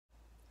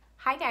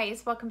Hi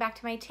guys, welcome back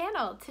to my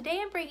channel. Today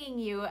I'm bringing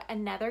you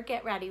another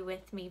Get Ready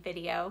With Me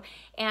video,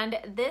 and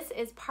this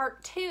is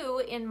part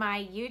 2 in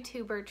my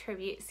YouTuber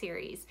tribute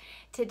series.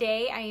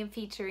 Today I am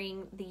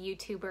featuring the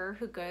YouTuber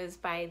who goes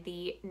by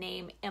the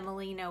name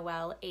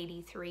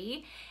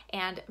EmilyNoel83,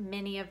 and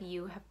many of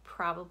you have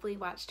probably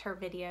watched her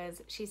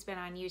videos. She's been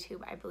on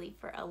YouTube, I believe,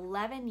 for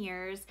 11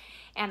 years,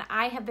 and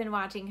I have been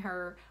watching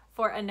her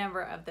for a number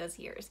of those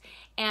years.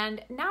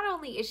 And not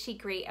only is she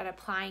great at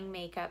applying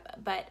makeup,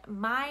 but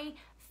my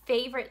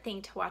favorite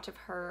thing to watch of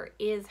her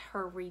is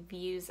her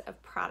reviews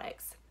of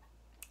products.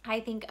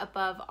 I think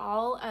above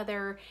all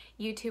other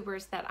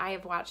YouTubers that I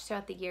have watched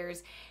throughout the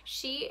years,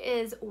 she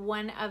is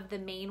one of the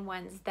main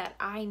ones that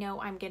I know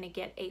I'm going to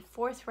get a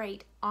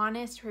forthright,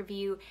 honest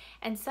review,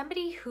 and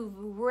somebody who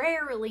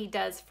rarely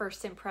does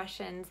first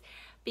impressions,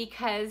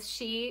 because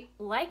she,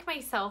 like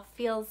myself,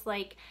 feels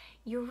like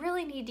you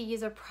really need to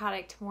use a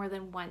product more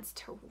than once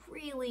to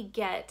really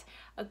get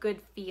a good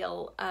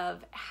feel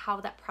of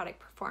how that product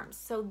performs.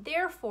 So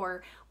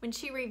therefore, when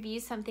she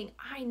reviews something,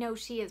 I know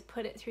she has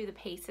put it through the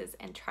paces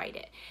and tried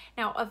it.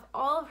 Now, of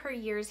all of her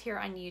years here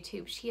on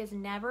YouTube, she has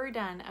never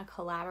done a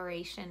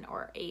collaboration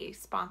or a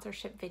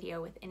sponsorship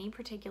video with any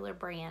particular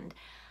brand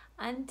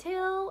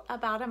until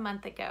about a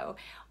month ago,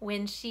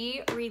 when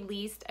she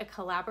released a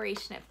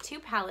collaboration of 2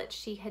 palettes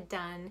she had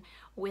done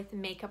with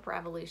Makeup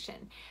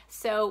Revolution.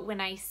 So when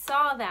I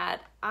saw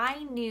that,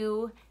 I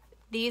knew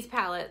these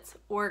palettes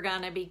were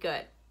gonna be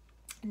good.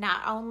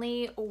 Not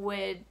only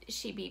would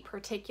she be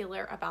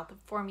particular about the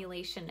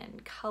formulation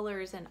and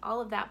colors and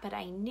all of that, but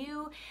I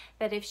knew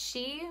that if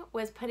she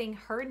was putting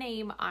her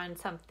name on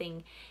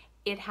something,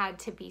 it had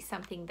to be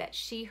something that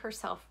she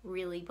herself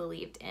really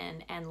believed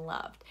in and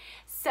loved.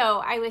 So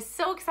I was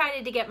so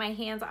excited to get my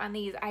hands on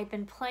these. I've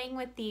been playing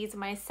with these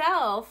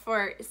myself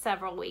for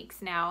several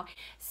weeks now.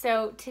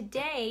 So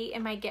today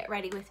in my Get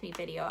Ready With Me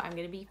video, I'm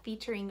going to be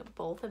featuring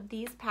both of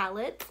these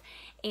palettes,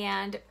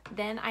 and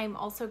then I'm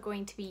also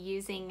going to be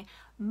using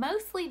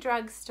mostly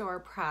drugstore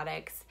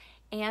products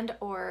and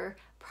or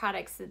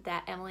products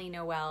that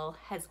EmilyNoel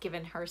has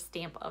given her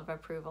stamp of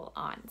approval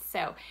on.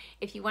 So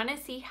if you want to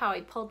see how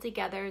I pulled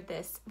together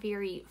this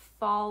very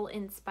fall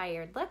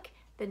inspired look,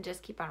 then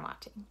just keep on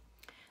watching.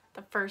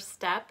 The first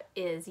step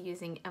is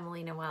using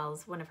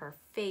EmilyNoel's one of her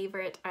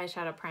favorite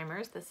eyeshadow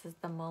primers. This is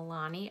the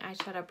Milani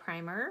eyeshadow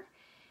primer,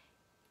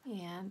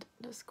 and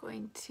I'm just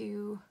going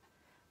to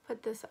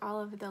put this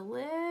all over the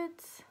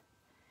lids.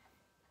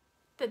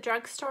 The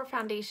drugstore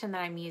foundation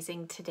that I'm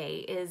using today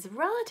is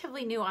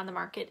relatively new on the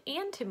market,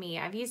 and to me,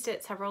 I've used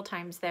it several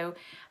times though.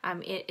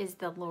 It is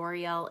the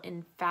L'Oreal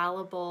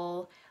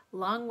Infallible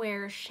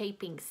Longwear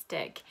Shaping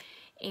Stick,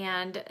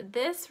 and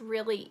this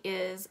really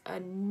is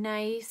a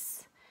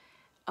nice,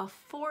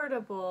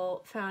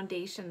 affordable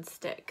foundation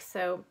stick.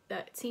 So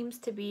that seems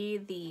to be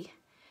the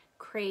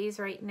craze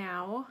right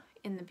now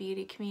in the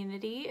beauty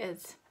community,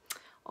 is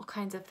all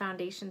kinds of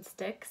foundation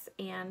sticks,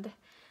 and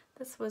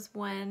this was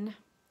one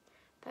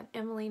that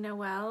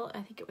EmilyNoel,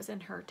 I think it was in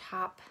her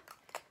top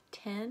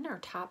 10 or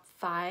top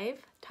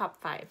 5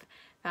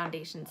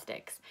 foundation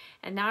sticks.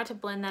 And now to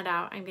blend that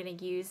out, I'm going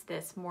to use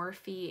this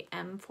Morphe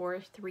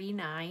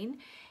M439,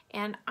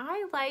 and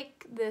I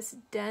like this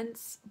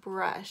dense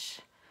brush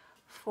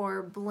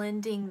for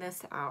blending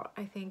this out.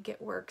 I think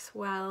it works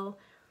well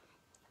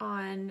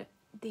on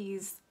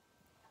these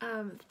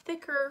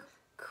thicker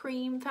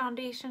cream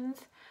foundations.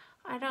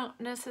 I don't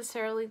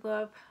necessarily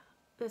love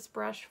this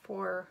brush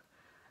for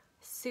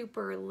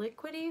super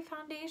liquidy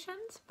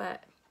foundations,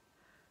 but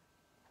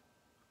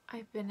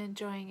I've been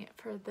enjoying it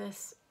for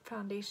this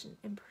foundation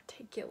in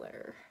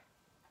particular.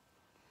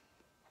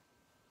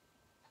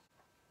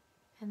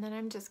 And then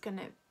I'm just going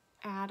to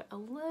add a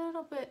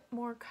little bit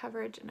more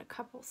coverage in a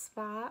couple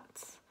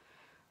spots.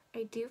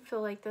 I do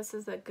feel like this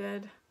is a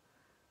good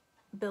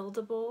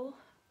buildable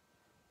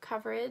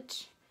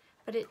coverage,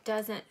 but it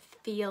doesn't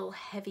feel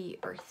heavy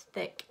or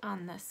thick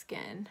on the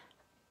skin.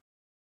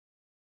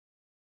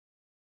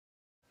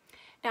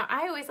 Now,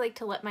 I always like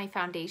to let my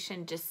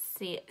foundation just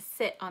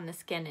sit on the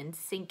skin and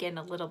sink in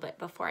a little bit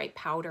before I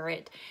powder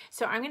it.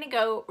 So I'm going to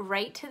go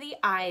right to the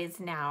eyes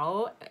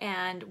now,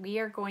 and we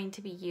are going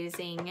to be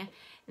using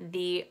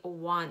the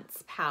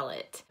Wants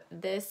palette.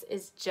 This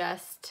is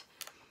just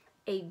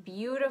a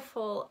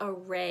beautiful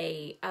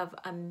array of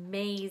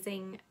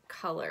amazing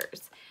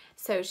colors.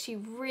 So she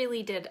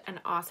really did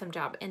an awesome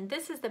job. And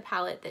this is the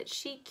palette that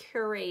she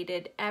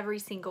curated every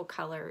single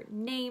color,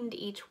 named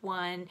each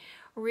one,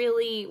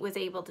 really was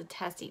able to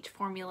test each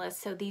formula.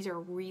 So these are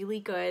really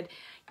good.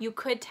 You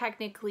could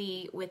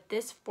technically, with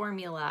this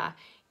formula,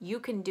 you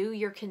can do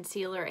your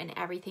concealer and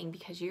everything,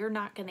 because you're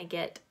not gonna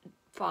get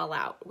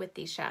fallout with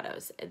these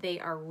shadows. They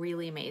are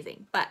really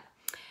amazing. But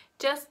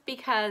just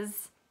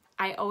because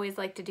I always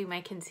like to do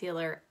my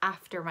concealer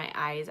after my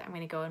eyes, I'm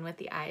going to go in with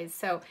the eyes.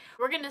 So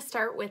we're going to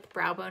start with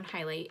Brow Bone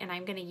Highlight, and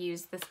I'm going to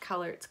use this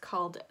color. It's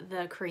called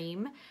The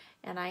Cream,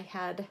 and I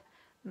had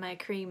my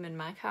cream in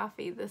my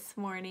coffee this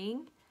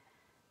morning.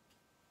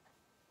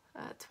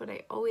 That's what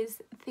I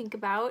always think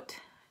about.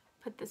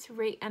 Put this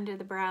right under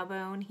the brow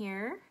bone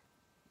here.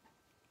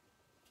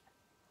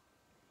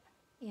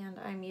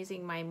 I'm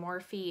using my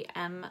Morphe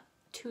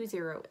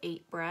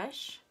M208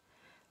 brush.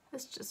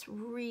 This just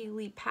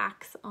really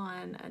packs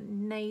on a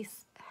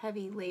nice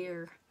heavy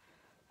layer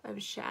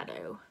of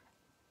shadow.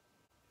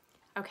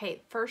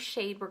 Okay, first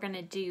shade we're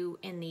gonna do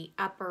in the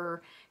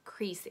upper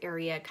crease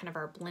area, kind of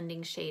our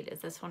blending shade, is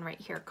this one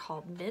right here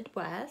called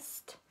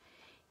Midwest.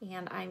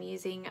 And I'm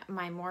using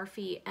my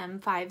Morphe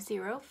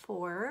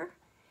M504.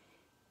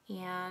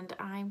 And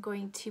I'm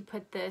going to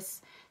put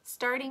this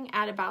starting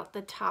at about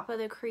the top of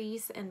the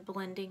crease and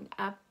blending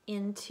up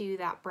into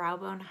that brow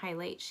bone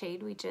highlight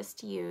shade we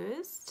just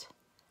used.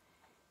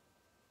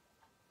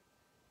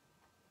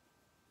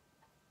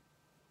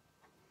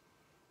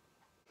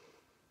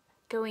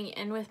 Going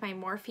in with my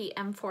Morphe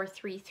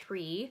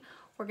M433,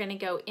 we're gonna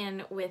go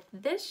in with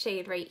this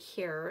shade right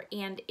here,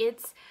 and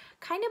it's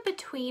kind of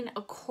between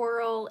a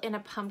coral and a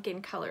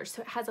pumpkin color,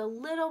 so it has a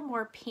little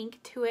more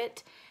pink to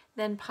it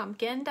than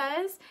pumpkin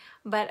does,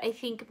 but I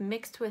think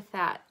mixed with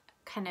that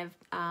kind of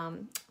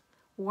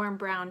warm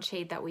brown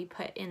shade that we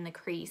put in the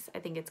crease, I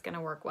think it's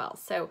gonna work well.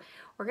 So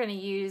we're gonna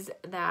use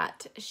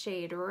that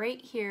shade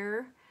right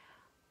here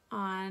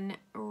on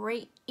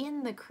right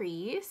in the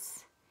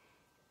crease,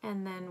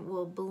 and then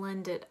we'll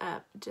blend it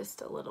up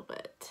just a little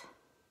bit.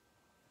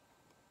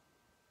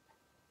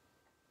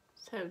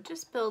 So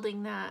just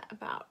building that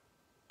about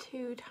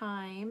 2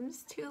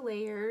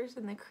 layers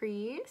in the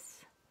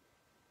crease.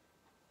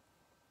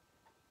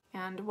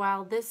 And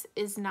while this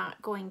is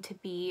not going to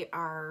be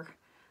our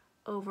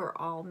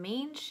overall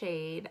main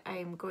shade,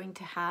 I'm going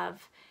to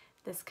have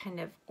this kind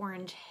of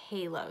orange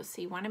halo.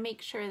 So you want to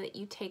make sure that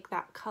you take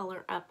that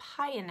color up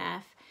high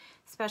enough,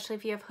 especially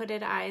if you have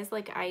hooded eyes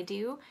like I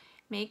do.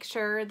 Make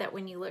sure that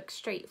when you look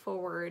straight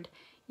forward,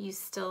 you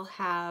still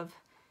have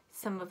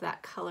some of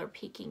that color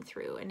peeking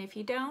through. And if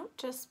you don't,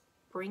 just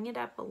bring it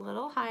up a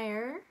little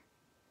higher.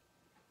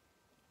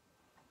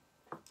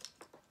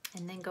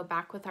 And then go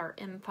back with our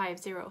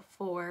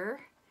M504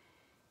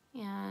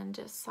 and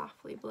just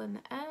softly blend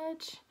the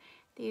edge.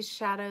 These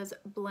shadows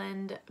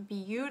blend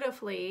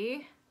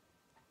beautifully.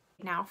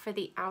 Now for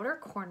the outer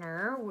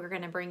corner, we're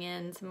gonna bring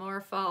in some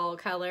more fall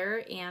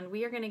color, and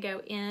we are gonna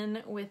go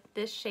in with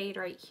this shade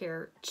right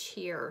here,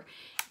 Cheer.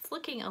 It's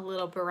looking a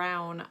little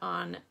brown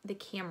on the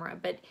camera,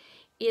 but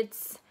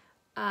it's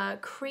a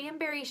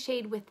cranberry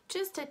shade with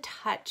just a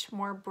touch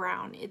more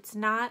brown. It's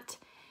not,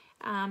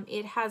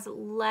 it has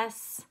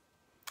less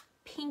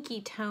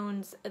pinky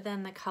tones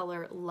than the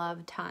color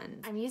Love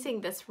Tons. I'm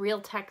using this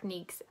Real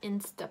Techniques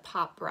Insta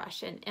Pop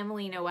brush, and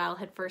Emily Noel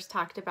had first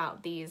talked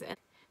about these, and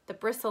the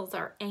bristles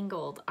are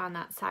angled on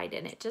that side,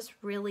 and it just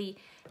really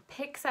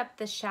picks up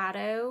the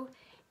shadow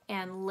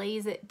and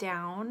lays it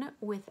down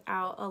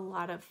without a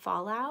lot of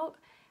fallout.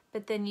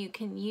 But then you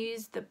can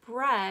use the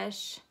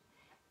brush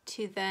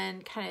to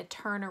then kind of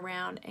turn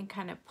around and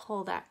kind of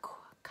pull that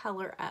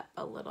color up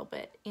a little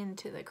bit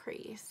into the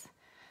crease.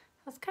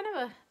 That's kind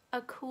of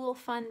a cool,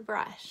 fun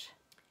brush.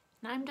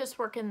 And I'm just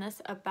working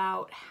this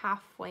about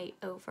halfway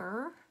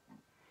over,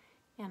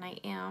 and I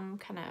am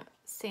kind of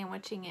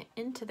sandwiching it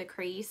into the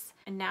crease.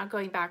 And now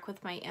going back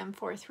with my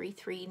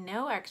M433,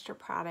 no extra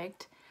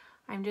product,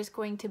 I'm just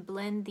going to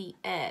blend the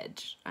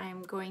edge.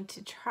 I'm going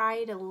to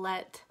try to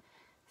let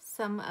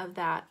some of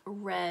that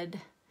red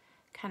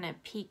kind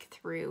of peek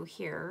through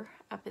here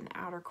up in the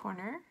outer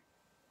corner.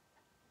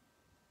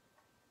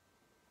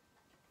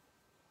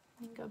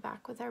 And go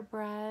back with our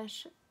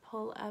brush,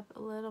 pull up a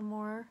little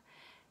more.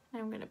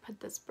 And I'm going to put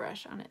this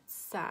brush on its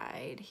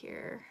side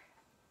here.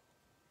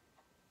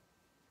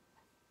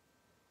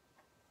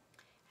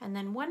 And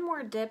then one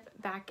more dip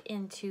back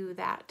into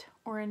that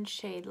orange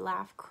shade,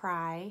 Laugh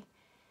Cry.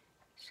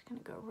 Just going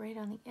to go right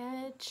on the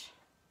edge.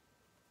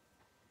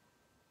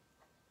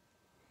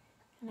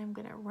 And I'm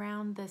going to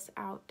round this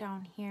out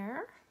down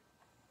here.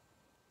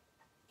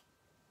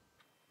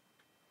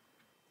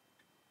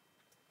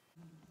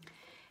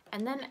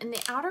 And then in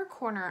the outer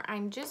corner,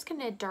 I'm just going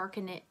to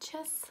darken it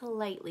just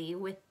slightly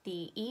with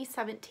the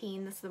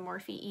E17. This is the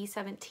Morphe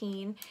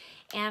E17.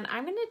 And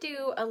I'm going to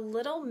do a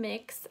little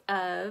mix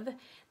of,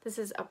 this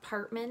is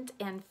Apartment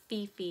and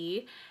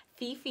Fifi.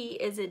 Fifi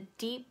is a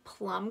deep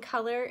plum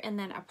color, and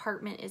then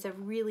Apartment is a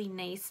really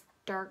nice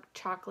dark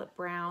chocolate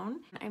brown.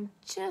 I'm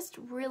just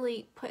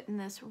really putting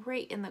this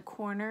right in the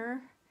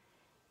corner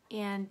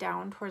and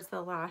down towards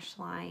the lash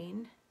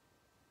line.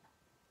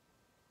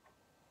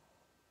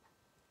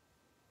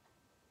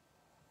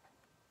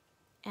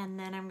 And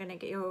then I'm going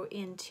to go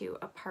into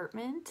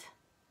Apartment.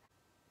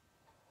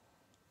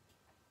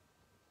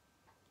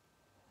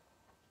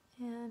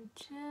 And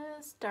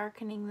just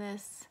darkening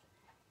this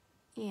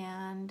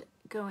and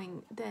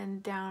going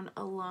then down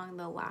along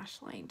the lash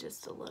line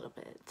just a little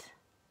bit.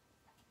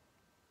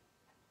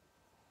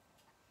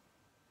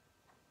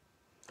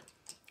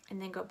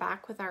 And then go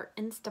back with our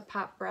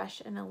Instapop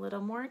brush and a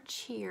little more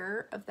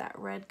Cheer of that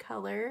red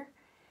color.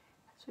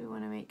 So we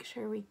want to make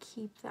sure we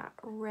keep that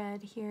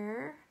red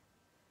here.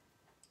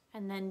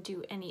 And then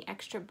do any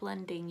extra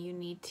blending you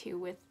need to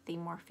with the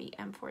Morphe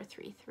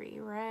M433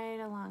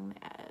 right along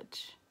the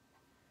edge.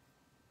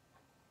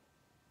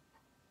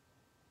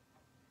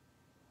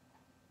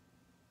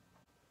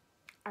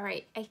 All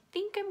right, I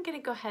think I'm gonna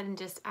go ahead and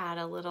just add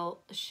a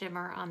little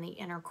shimmer on the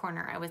inner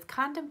corner. I was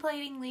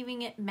contemplating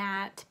leaving it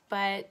matte,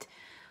 but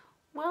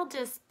we'll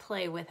just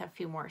play with a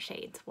few more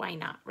shades. Why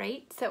not,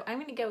 right? So I'm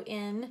gonna go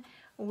in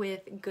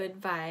with Good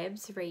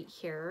Vibes right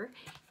here.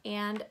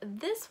 And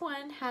this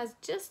one has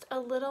just a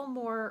little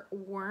more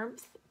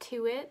warmth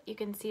to it. You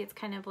can see it's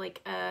kind of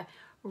like a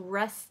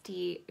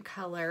rusty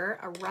color,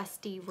 a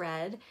rusty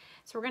red.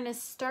 So we're gonna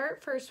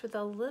start first with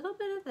a little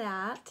bit of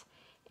that,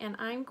 and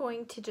I'm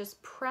going to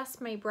just press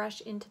my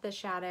brush into the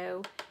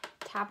shadow,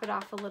 tap it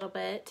off a little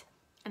bit,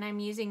 and I'm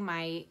using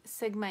my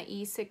Sigma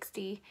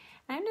E60,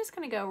 and I'm just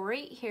gonna go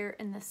right here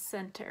in the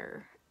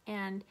center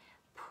and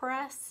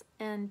press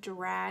and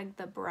drag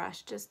the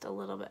brush just a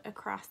little bit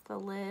across the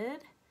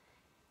lid.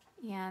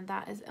 And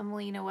that is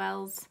Emily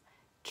Noel's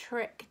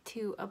trick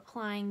to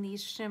applying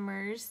these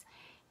shimmers,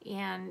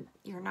 and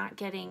you're not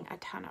getting a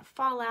ton of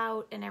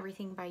fallout and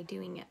everything by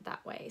doing it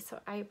that way. So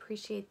I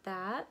appreciate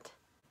that.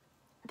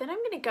 Then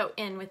I'm gonna go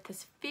in with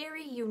this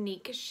very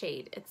unique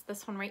shade. It's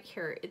this one right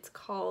here. It's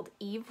called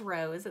Eve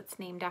Rose. It's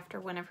named after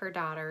one of her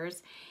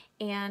daughters.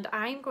 And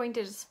I'm going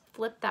to just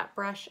flip that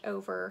brush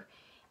over.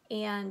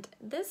 And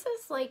this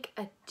is like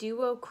a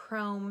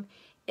duochrome.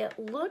 It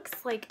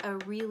looks like a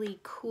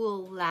really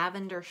cool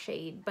lavender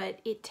shade, but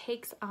it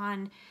takes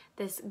on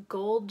this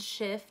gold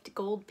shift,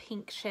 gold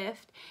pink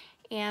shift.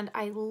 And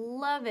I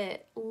love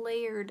it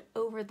layered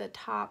over the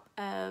top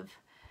of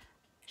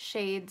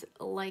shades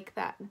like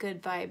that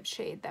Good Vibe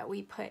shade that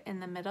we put in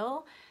the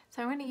middle.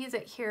 So I'm going to use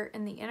it here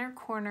in the inner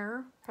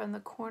corner from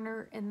the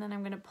corner, and then I'm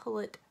going to pull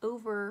it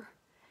over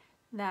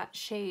that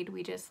shade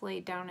we just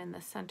laid down in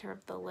the center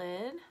of the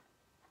lid.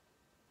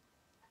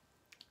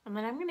 And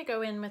then I'm going to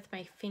go in with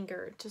my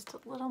finger, just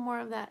a little more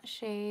of that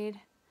shade,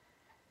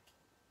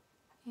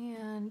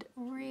 and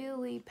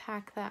really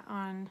pack that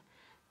on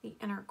the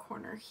inner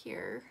corner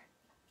here.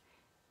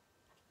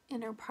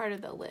 Inner part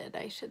of the lid,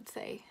 I should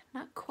say.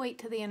 Not quite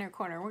to the inner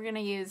corner. We're gonna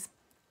use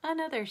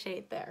another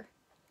shade there.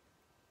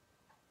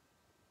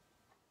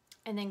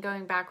 And then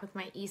going back with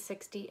my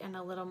E60 and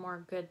a little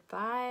more Good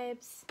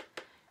Vibes,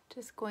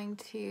 just going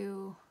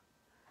to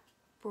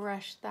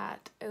brush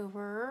that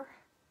over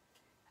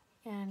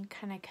and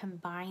kind of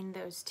combine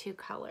those two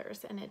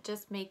colors. And it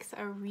just makes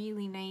a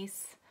really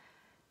nice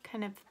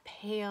kind of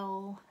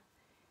pale,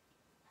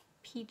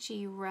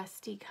 peachy,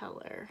 rusty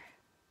color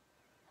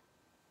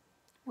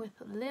with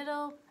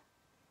little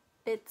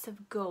bits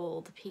of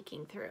gold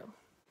peeking through.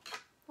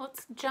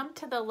 Let's jump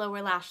to the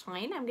lower lash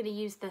line. I'm going to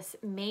use this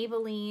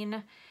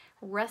Maybelline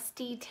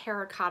Rusty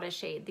Terracotta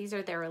shade. These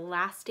are their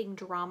Lasting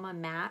Drama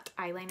Matte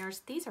eyeliners.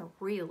 These are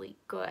really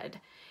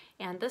good.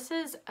 And this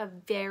is a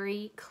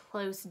very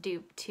close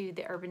dupe to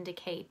the Urban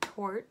Decay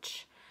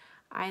Torch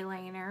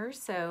eyeliner.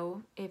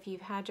 So if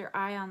you've had your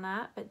eye on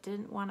that but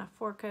didn't want to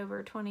fork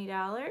over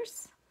 $20,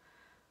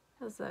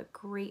 this is a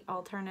great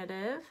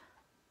alternative.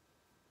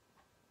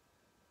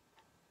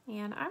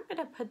 And I'm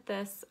going to put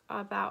this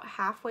about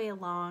halfway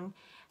along,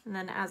 and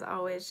then as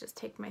always just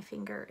take my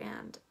finger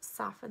and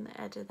soften the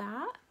edge of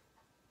that.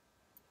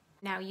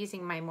 Now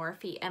using my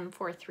Morphe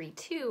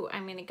M432,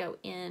 I'm going to go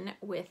in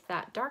with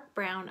that dark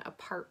brown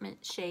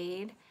apartment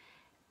shade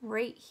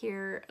right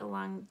here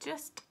along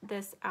just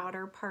this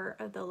outer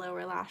part of the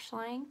lower lash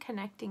line,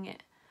 connecting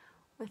it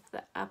with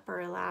the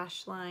upper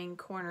lash line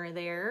corner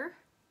there.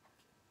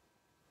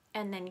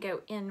 And then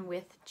go in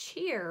with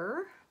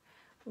Cheer,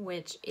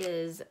 which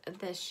is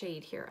this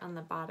shade here on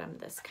the bottom,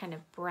 this kind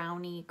of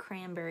brownie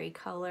cranberry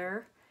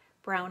color,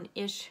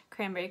 brownish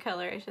cranberry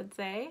color, I should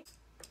say.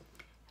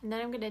 And then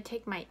I'm going to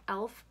take my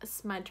e.l.f.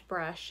 smudge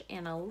brush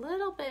and a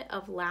little bit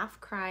of Laugh,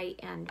 Cry,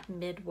 and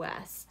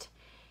Midwest.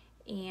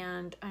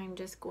 And I'm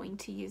just going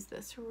to use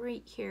this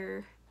right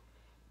here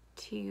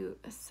to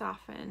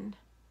soften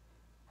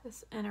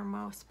this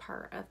innermost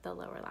part of the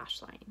lower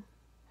lash line.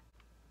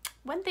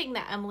 One thing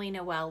that Emily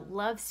Noel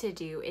loves to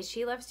do is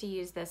she loves to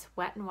use this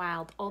Wet n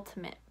Wild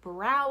Ultimate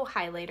Brow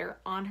Highlighter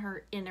on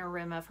her inner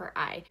rim of her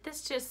eye.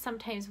 This just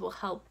sometimes will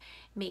help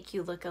make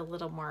you look a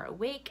little more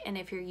awake, and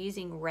if you're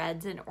using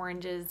reds and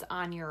oranges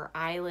on your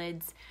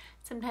eyelids,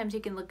 sometimes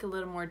you can look a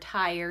little more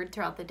tired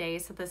throughout the day,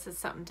 so this is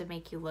something to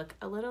make you look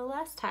a little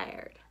less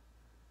tired.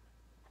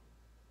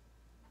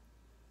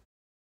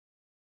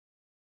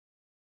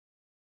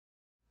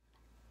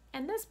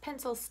 And this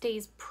pencil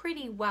stays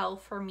pretty well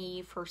for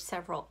me for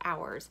several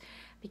hours.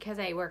 Because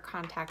I wear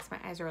contacts, my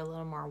eyes are a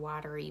little more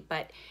watery,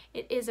 but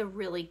it is a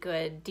really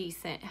good,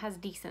 has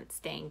decent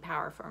staying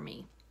power for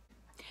me.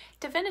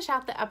 To finish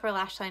out the upper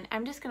lash line,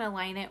 I'm just going to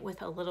line it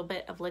with a little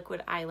bit of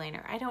liquid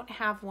eyeliner. I don't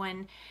have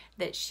one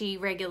that she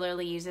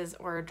regularly uses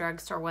or a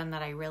drugstore one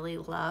that I really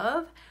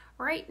love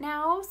right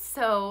now,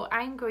 so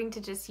I'm going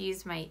to just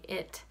use my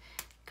IT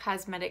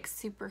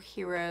Cosmetics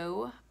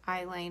Superhero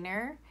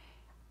eyeliner.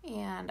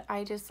 And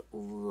I just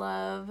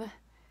love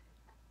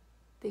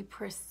the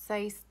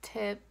precise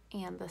tip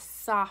and the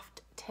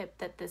soft tip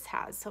that this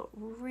has. So it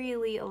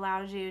really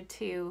allows you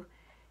to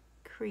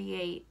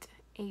create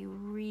a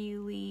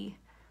really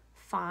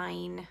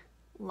fine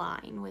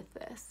line with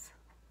this.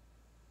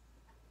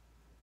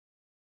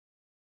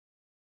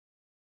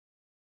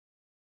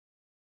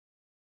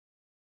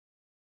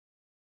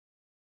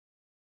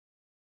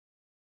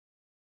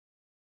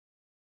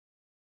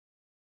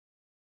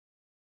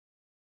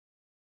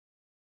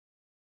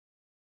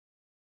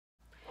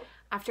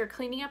 After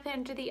cleaning up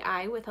under the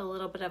eye with a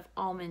little bit of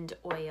almond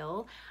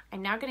oil,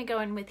 I'm now going to go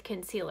in with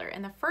concealer.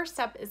 And the first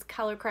step is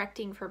color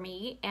correcting for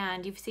me,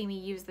 and you've seen me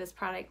use this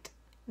product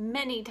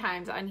many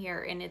times on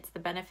here, and it's the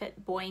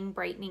Benefit Boing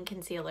Brightening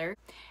Concealer.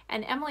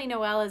 And Emily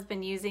Noel has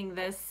been using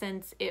this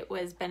since it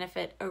was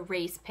Benefit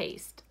Erase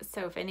Paste.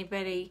 So if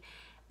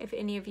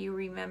any of you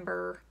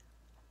remember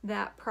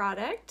that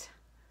product,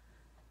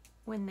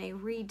 when they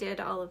redid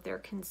all of their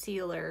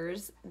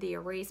concealers, the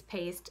Erase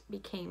Paste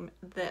became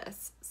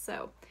this.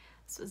 So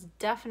this was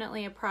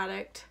definitely a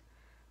product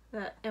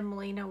that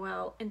Emily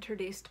Noel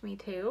introduced me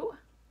to.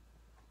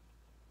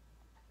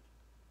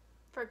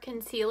 For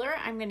concealer,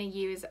 I'm going to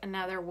use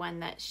another one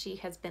that she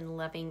has been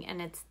loving,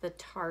 and it's the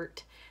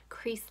Tarte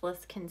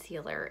Creaseless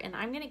Concealer. And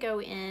I'm going to go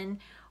in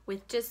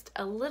with just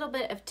a little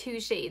bit of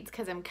 2 shades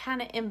because I'm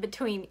kind of in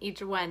between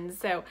each one.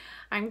 So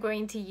I'm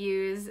going to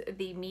use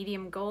the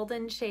medium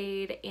golden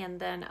shade and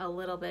then a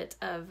little bit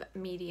of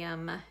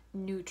medium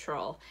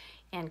neutral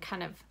and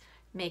kind of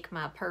make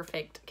my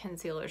perfect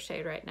concealer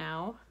shade right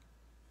now.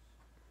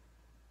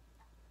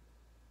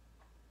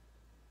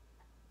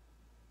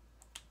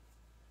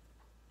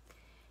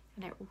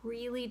 And it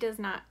really does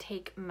not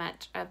take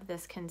much of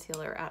this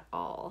concealer at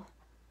all.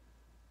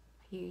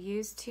 If you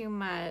use too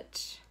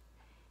much,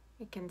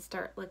 it can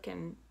start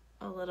looking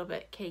a little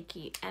bit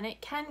cakey, and it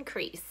can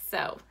crease,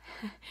 so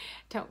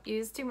don't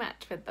use too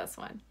much with this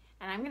one.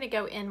 And I'm going to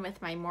go in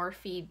with my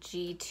Morphe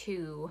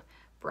G2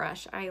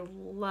 brush. I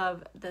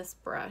love this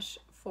brush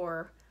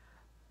for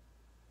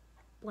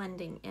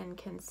blending in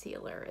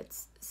concealer.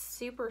 It's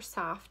super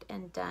soft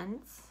and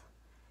dense,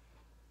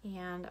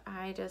 and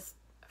I just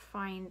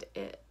find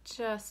it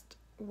just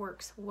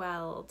works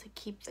well to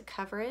keep the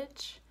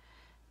coverage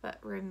but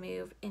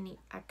remove any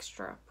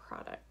extra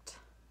product.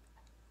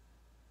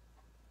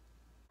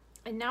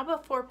 And now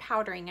before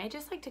powdering, I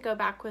just like to go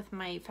back with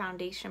my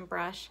foundation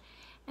brush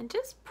and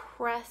just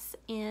press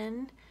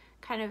in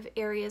kind of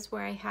areas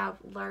where I have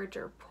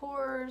larger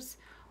pores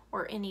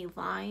or any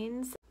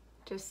lines.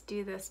 Just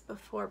do this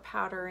before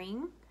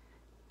powdering,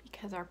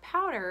 because our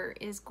powder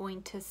is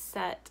going to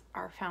set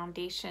our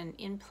foundation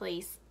in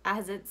place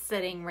as it's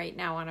sitting right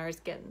now on our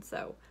skin.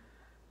 So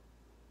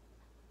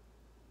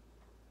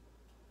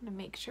I'm gonna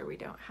make sure we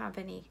don't have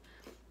any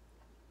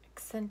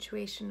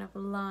accentuation of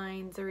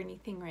lines or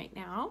anything right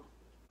now.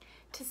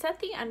 To set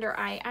the under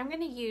eye, I'm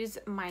gonna use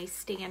my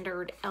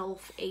standard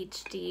e.l.f.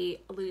 HD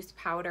loose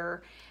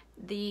powder.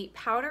 The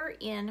powder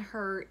in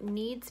her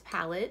Needs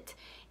palette,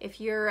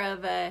 if you're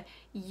of a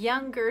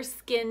younger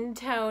skin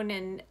tone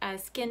and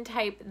skin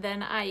type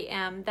than I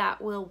am,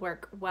 that will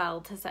work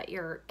well to set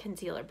your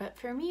concealer. But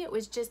for me, it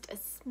was just a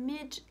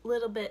smidge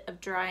little bit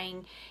of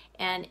drying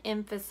and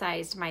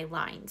emphasized my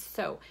lines.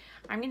 So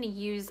I'm going to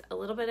use a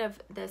little bit of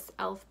this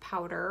e.l.f.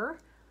 powder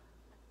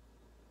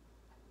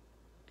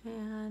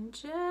and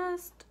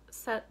just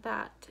set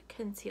that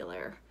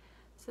concealer.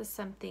 This is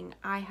something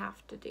I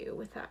have to do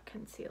with that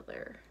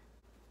concealer.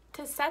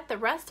 To set the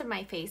rest of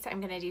my face,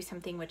 I'm going to do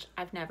something which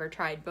I've never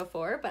tried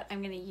before, but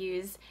I'm going to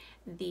use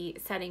the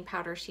setting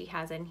powder she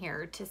has in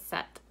here to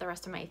set the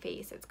rest of my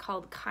face. It's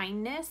called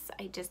Kindness.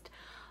 I just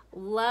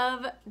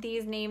love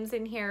these names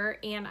in here,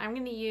 and I'm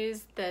going to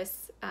use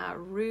this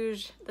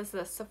rouge. This is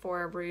a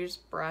Sephora rouge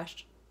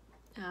brush.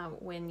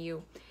 When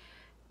you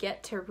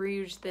get to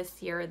rouge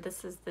this year,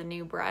 this is the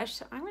new brush.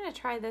 So I'm going to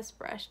try this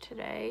brush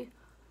today.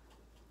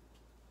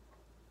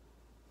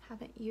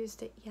 Haven't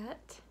used it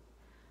yet,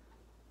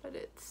 but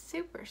it's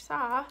super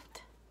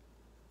soft.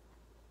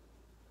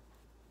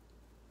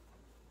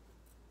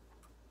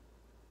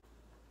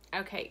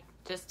 Okay,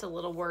 just a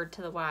little word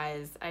to the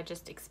wise I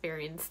just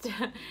experienced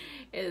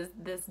is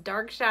this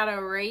dark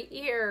shadow right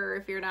here.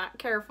 If you're not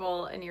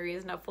careful and you're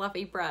using a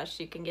fluffy brush,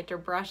 you can get your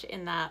brush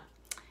in that.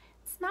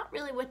 It's not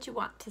really what you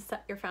want to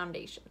set your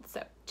foundation,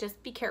 so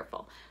just be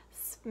careful.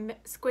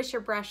 Squish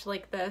your brush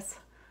like this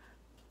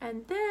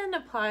and then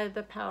apply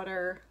the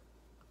powder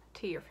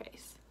to your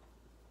face.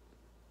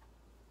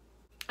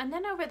 And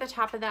then over the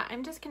top of that,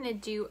 I'm just going to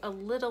do a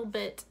little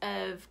bit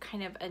of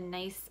kind of a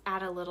nice,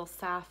 add a little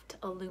soft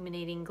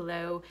illuminating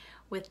glow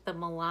with the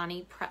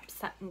Milani Prep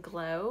Set and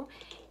Glow.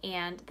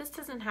 And this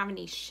doesn't have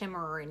any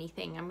shimmer or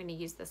anything. I'm going to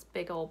use this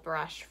big old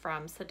brush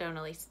from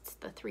Sedona, it's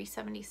the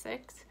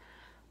 376.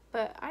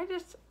 But I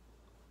just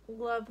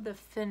love the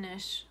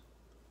finish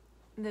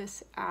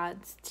this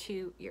adds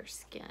to your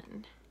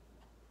skin.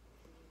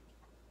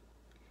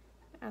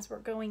 As we're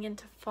going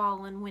into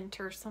fall and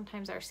winter,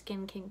 sometimes our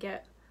skin can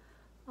get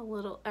a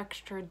little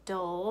extra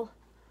dull,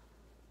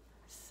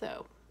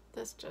 so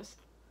this just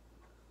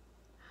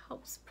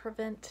helps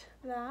prevent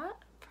that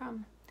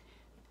from,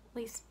 at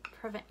least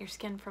prevent your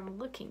skin from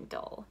looking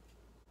dull.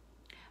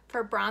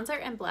 For bronzer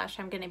and blush,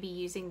 I'm going to be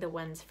using the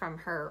ones from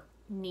her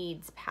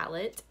Needs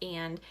palette,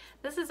 and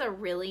this is a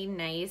really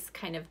nice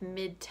kind of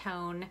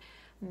mid-tone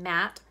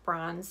matte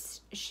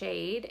bronze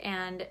shade,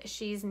 and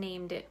she's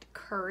named it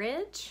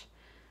Courage,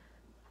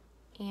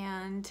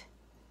 and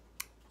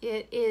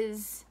it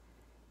is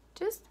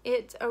just,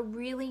 it's a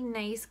really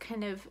nice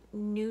kind of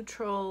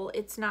neutral,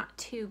 it's not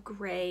too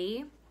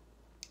gray,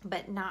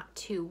 but not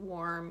too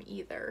warm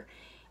either.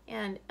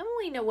 And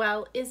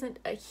EmilyNoel isn't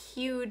a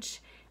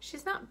huge,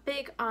 she's not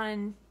big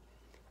on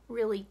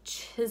really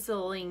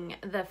chiseling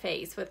the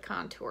face with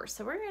contour.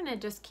 So we're gonna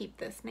just keep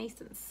this nice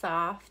and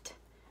soft.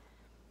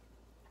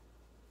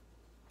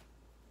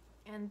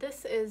 And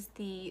this is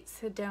the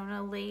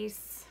Sedona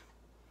Lace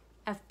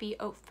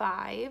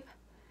FB05.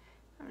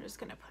 I'm just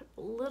gonna put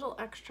a little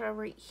extra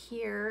right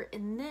here,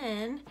 and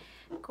then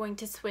I'm going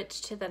to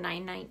switch to the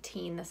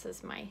 919. This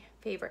is my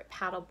favorite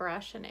paddle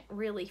brush, and it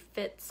really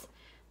fits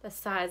the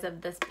size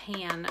of this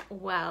pan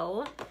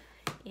well.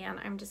 And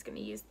I'm just gonna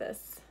use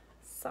this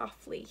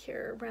softly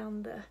here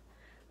around the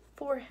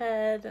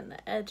forehead and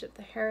the edge of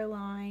the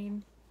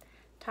hairline,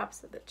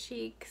 tops of the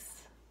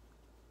cheeks,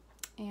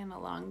 and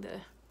along the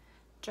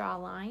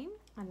jawline.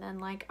 And then,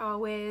 like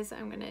always,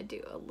 I'm gonna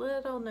do a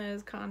little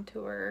nose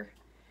contour.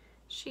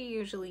 She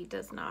usually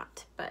does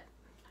not, but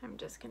I'm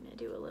just gonna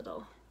do a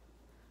little,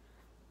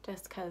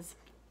 just because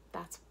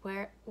that's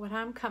what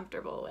I'm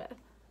comfortable with.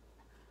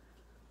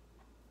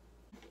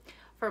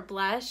 For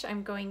blush,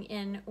 I'm going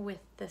in with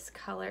this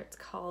color. It's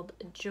called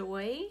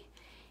Joy,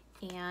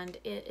 and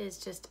it is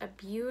just a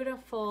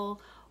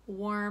beautiful,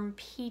 warm,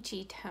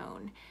 peachy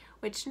tone,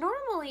 which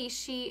normally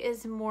she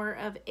is more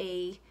of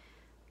a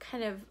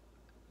kind of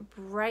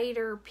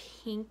brighter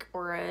pink,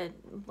 or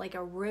like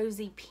a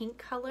rosy pink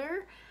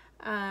color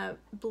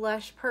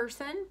blush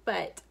person,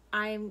 but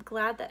I'm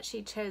glad that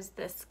she chose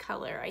this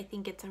color. I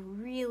think it's a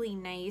really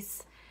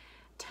nice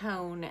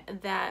tone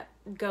that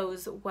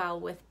goes well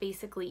with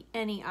basically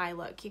any eye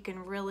look. You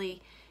can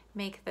really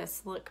make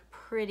this look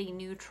pretty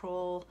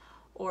neutral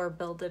or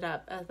build it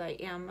up, as I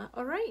am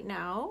right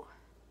now.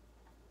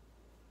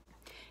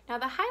 Now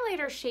the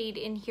highlighter shade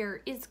in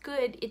here is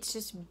good. It's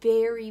just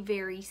very,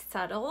 very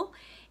subtle.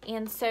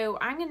 And so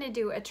I'm gonna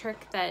do a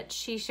trick that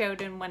she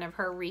showed in one of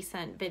her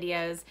recent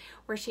videos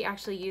where she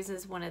actually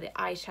uses one of the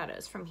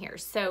eyeshadows from here.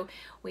 So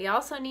we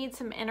also need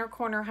some inner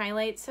corner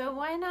highlights, so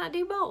why not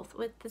do both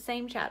with the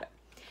same shadow?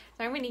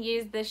 So I'm gonna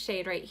use this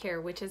shade right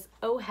here, which is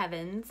Oh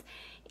Heavens,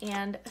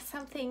 and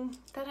something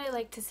that I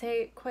like to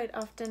say quite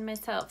often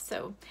myself.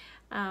 So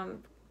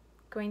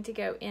going to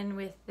go in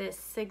with this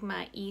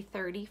Sigma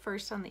E30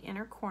 first on the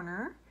inner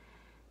corner,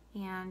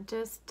 and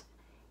just,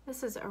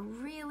 this is a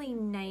really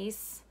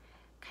nice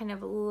kind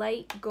of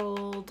light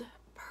gold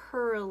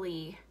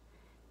pearly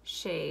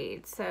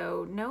shade.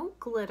 So no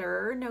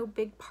glitter, no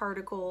big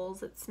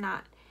particles. It's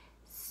not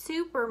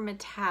super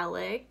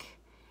metallic,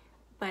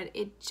 but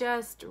it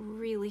just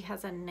really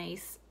has a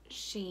nice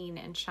sheen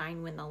and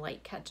shine when the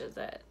light catches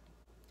it.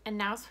 And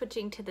now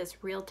switching to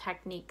this Real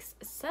Techniques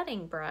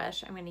setting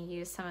brush, I'm going to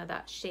use some of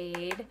that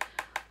shade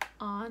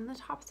on the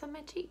tops of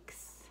my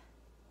cheeks.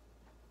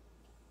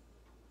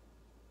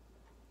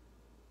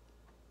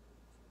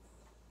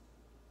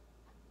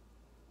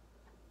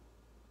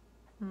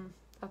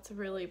 That's a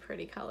really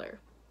pretty color.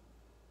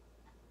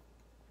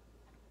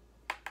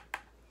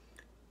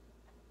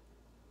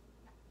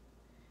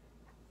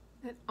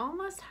 It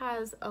almost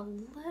has a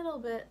little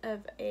bit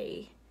of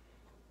a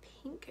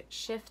pink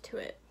shift to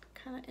it.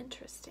 Kind of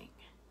interesting.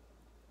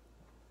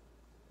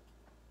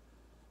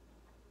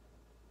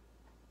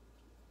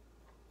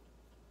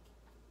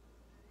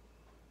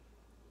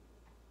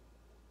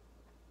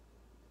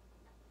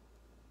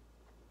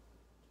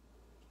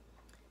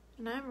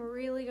 And I'm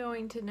really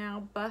going to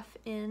now buff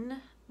in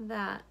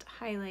that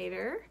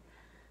highlighter,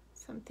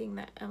 something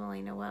that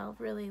EmilyNoel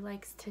really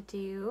likes to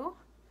do.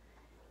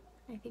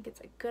 I think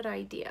it's a good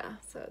idea,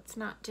 so it's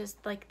not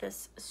just like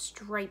this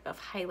stripe of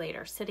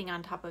highlighter sitting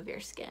on top of your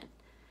skin.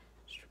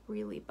 Just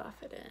really buff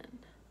it in.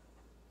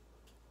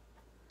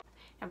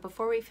 And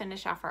before we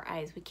finish off our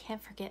eyes, we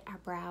can't forget our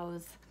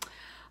brows.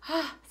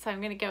 So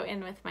I'm gonna go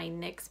in with my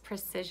NYX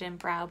Precision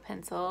Brow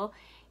Pencil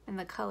in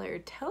the color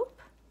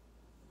Taupe,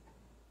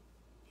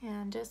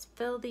 and just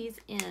fill these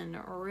in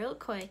real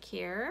quick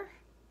here.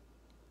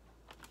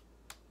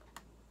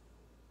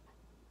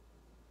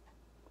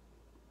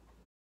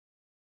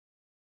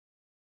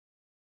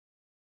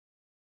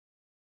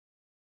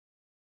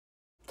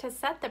 To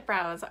set the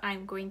brows,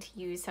 I'm going to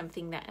use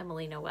something that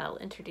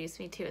EmilyNoel introduced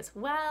me to as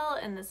well,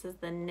 and this is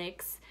the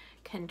NYX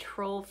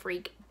Control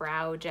Freak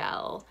Brow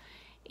Gel.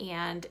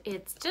 And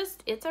it's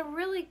a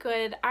really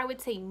good, I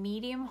would say,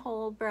 medium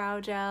hold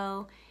brow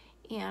gel.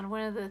 And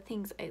one of the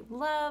things I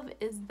love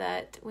is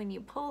that when you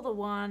pull the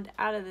wand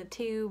out of the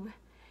tube,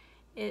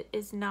 it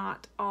is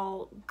not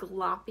all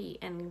gloppy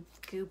and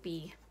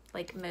goopy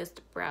like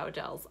most brow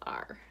gels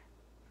are.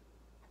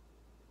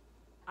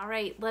 All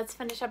right, let's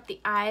finish up the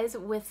eyes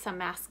with some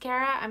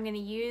mascara. I'm gonna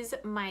use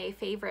my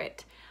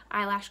favorite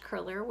eyelash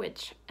curler,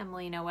 which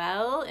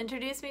EmilyNoel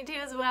introduced me to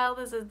as well.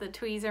 This is the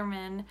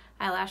Tweezerman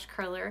eyelash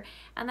curler.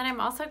 And then I'm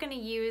also gonna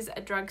use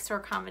a drugstore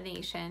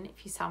combination.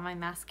 If you saw my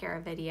mascara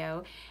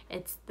video,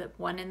 it's the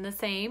one and the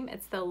same.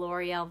 It's the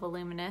L'Oreal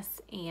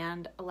Voluminous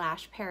and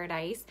Lash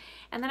Paradise.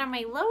 And then on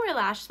my lower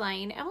lash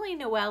line,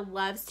 EmilyNoel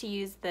loves to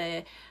use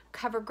the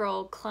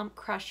CoverGirl Clump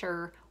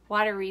Crusher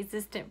water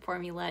resistant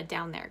formula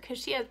down there because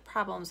she has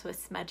problems with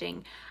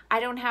smudging. I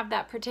don't have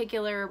that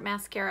particular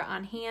mascara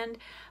on hand,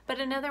 but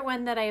another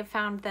one that I have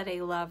found that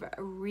I love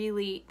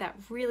that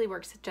really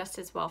works just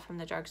as well from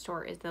the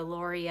drugstore is the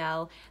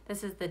L'Oreal.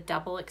 This is the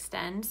double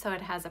extend, so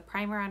it has a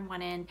primer on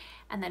one end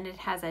and then it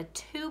has a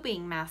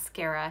tubing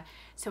mascara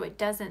so it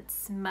doesn't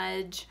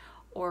smudge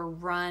or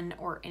run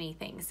or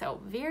anything.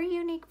 So very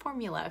unique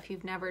formula. If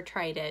you've never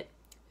tried it,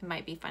 it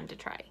might be fun to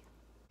try.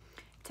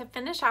 To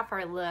finish off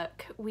our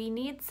look, we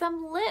need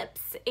some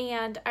lips,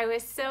 and I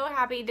was so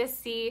happy to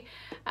see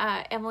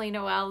Emily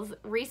Noel's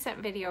recent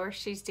video where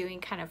she's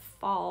doing kind of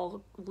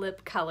fall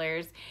lip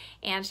colors,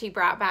 and she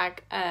brought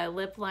back a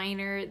lip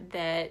liner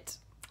that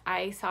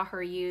I saw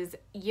her use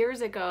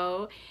years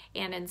ago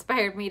and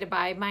inspired me to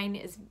buy. Mine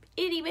is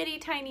itty bitty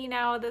tiny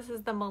now. This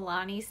is the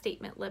Milani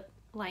Statement Lip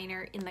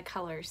Liner in the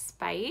color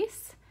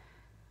Spice.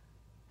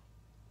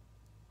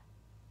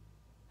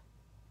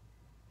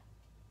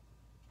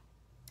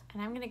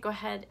 And I'm going to go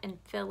ahead and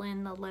fill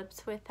in the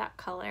lips with that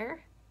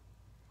color.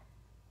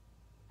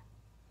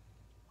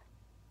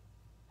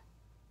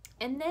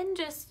 And then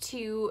just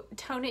to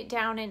tone it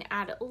down and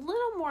add a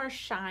little more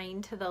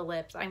shine to the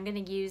lips, I'm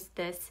going to use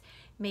this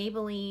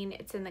Maybelline.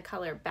 It's in the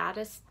color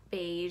Baddest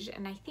Beige,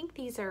 and I think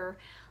these are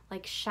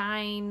like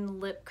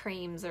shine lip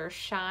creams or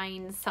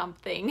shine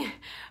something,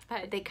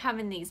 but they come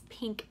in these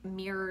pink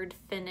mirrored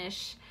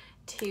finish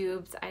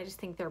tubes. I just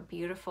think they're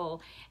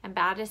beautiful. And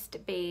Baddest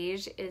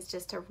Beige is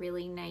just a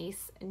really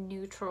nice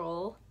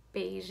neutral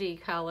beigey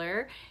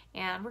color,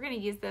 and we're going to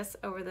use this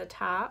over the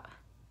top.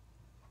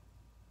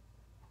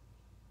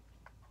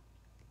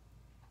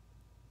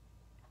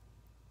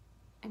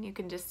 And you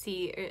can just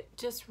see it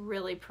just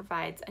really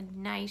provides a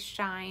nice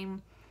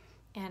shine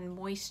and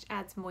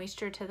adds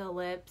moisture to the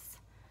lips.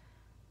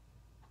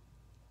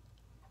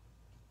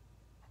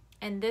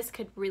 And this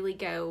could really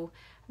go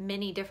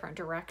many different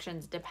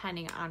directions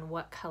depending on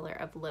what color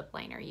of lip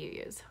liner you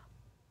use.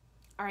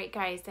 All right,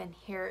 guys, and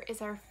here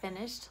is our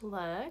finished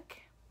look.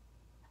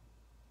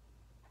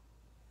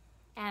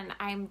 And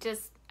I'm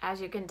just, as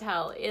you can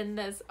tell, in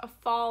this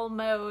fall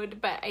mode,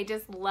 but I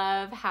just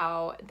love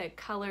how the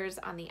colors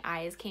on the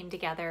eyes came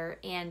together.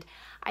 And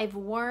I've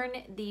worn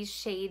these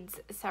shades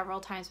several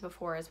times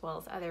before, as well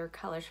as other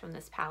colors from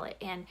this palette,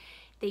 and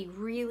they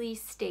really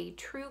stay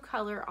true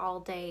color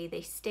all day.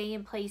 They stay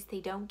in place.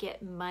 They don't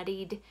get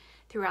muddied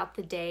throughout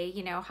the day.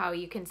 You know how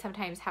you can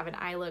sometimes have an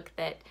eye look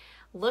that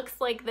looks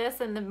like this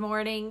in the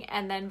morning,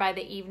 and then by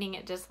the evening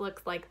it just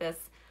looks like this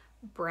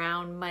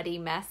brown muddy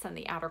mess on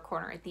the outer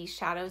corner. These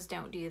shadows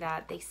don't do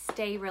that. They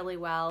stay really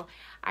well.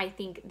 I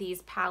think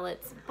these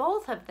palettes,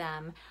 both of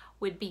them,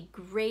 would be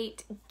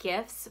great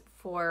gifts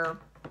for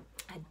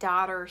a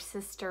daughter,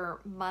 sister,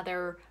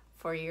 mother,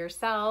 for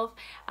yourself.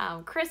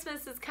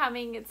 Christmas is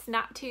coming. It's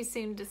not too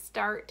soon to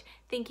start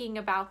thinking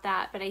about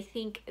that, but I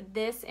think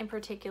this in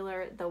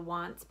particular, the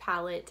Wants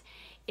palette,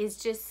 is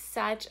just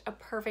such a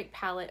perfect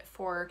palette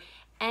for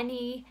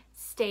any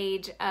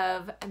stage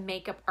of a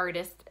makeup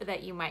artist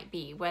that you might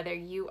be, whether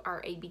you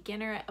are a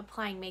beginner at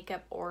applying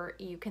makeup or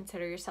you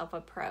consider yourself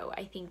a pro.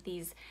 I think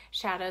these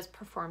shadows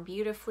perform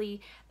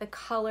beautifully. The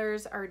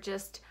colors are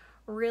just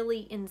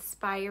really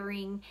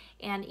inspiring,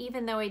 and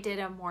even though I did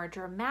a more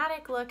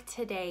dramatic look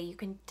today, you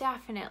can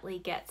definitely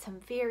get some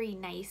very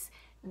nice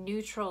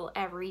neutral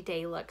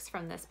everyday looks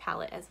from this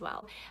palette as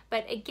well.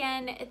 But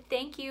again,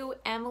 thank you,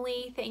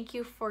 Emily. Thank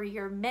you for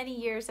your many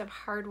years of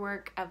hard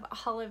work, of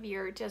all of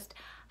your just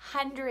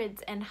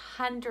hundreds and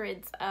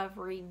hundreds of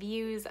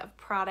reviews of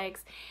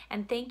products,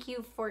 and thank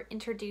you for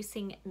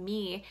introducing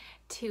me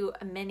to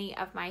many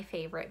of my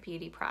favorite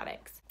beauty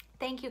products.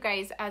 Thank you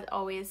guys, as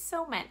always,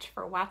 so much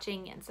for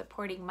watching and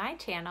supporting my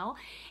channel.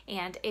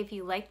 And if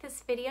you like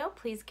this video,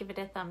 please give it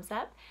a thumbs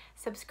up,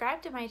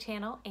 subscribe to my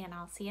channel, and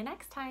I'll see you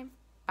next time.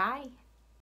 Bye.